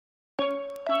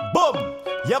Boom!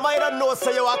 You might not know,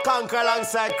 so you are conquer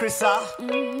alongside Chrissa.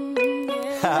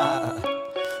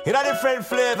 You know different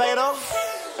flavor, you know?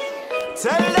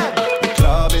 Tell them. The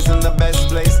club isn't the best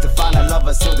place to find a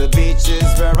lover, so the beach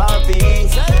is where I'll be.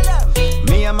 Tell them.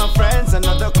 Me and my friends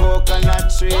under the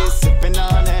coconut tree, sipping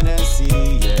on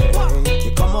Hennessy, yeah.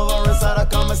 You come over and start a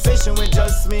conversation with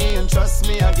just me, and trust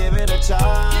me, I'll give it a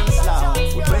chance now.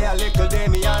 We play a little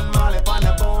Damian Marley on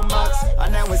the boombox,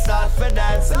 and then we start for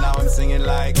dance, and now I'm singing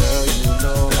like, girl, you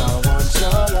know I want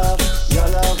your love. Your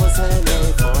love was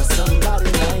handmade for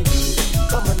somebody like me.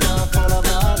 Come on now, follow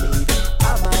my lead. I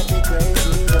might be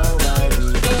crazy, don't mind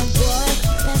me. Oh boy,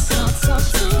 let's not talk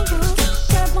too much.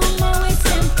 Grab on my waist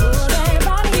and pull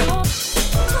everybody on.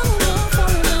 Come on,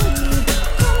 follow my lead.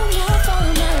 Come on,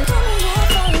 follow my lead. Come on,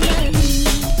 follow my lead.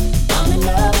 I'm in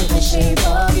love with the shape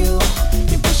of you.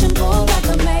 You push and pull like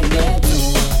a magnet do.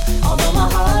 Although my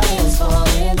heart is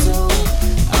falling too.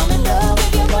 I'm in love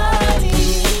with your body.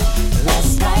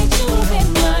 Last night you were in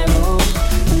my room.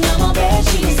 Now my bed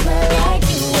sheets smell like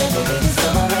you. Every day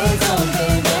discovering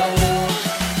something brand new.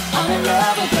 I'm in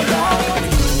love with your body.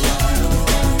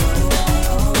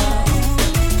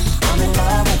 I'm in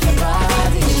love with your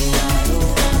body.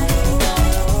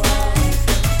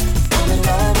 I'm in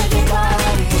love with your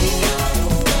body.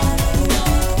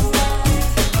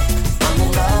 I'm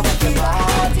in love with your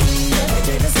body. Every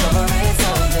day discovering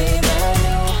something brand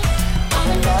new. I'm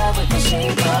in love with the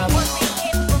shape of you.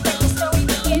 Let the story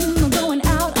begin. We're going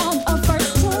out on our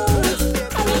first tour.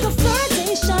 I like a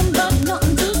flirtation, but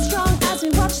nothing too strong as we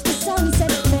watch the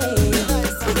sunset fade.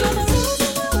 We go the rose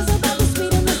and rose about the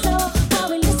sweet and the sour while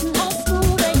we listen old school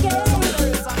reggae.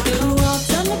 We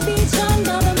walked on the beach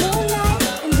under the moonlight,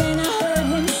 and then I heard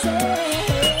him say,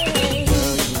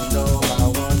 Girl, you know I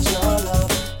want your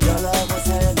love. Your love was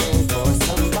handmade for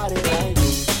somebody like me.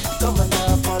 Come on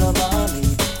now, follow my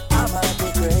lead. I might be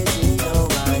crazy, don't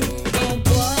mind me. oh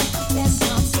boy, let's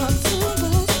not talk too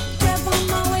much. Grab on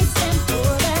my waist and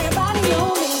pull everybody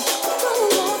on me. Come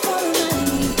on, follow my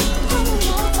lead. Come on,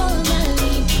 follow my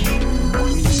lead.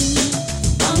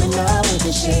 I'm in love with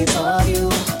the shape of you.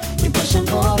 You push and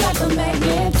pull like a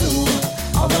magnet do.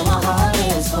 Although my heart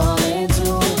is falling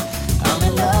too. I'm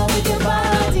in love with your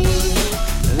body.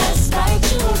 Last night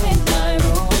you were in my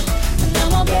room. Now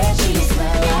my bed sheets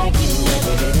smell like you.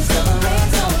 Every day discovering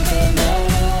something brand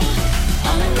new.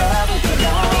 I'm in love with your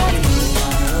body.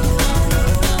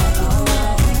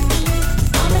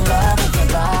 I'm in love with your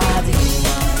body.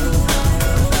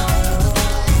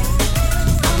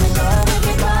 I'm in love with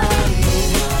your body.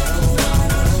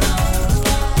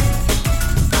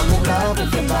 I'm in love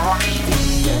with your body.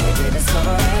 Every day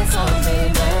discovering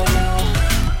something brand new.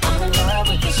 I'm in love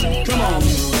with the shape of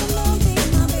you. Come on, be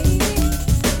my baby.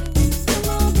 Come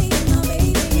on, be my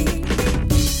baby.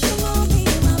 Come on, be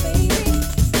my baby.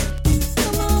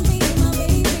 Come on, be my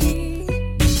baby.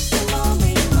 Come on,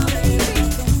 be my baby.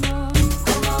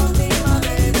 Come on, be my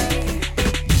baby.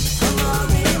 Come on,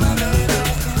 be my baby.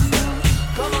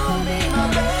 Come on, be my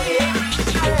baby.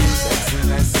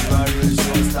 Sexiness, you are real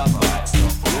showstopper.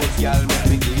 Road girl,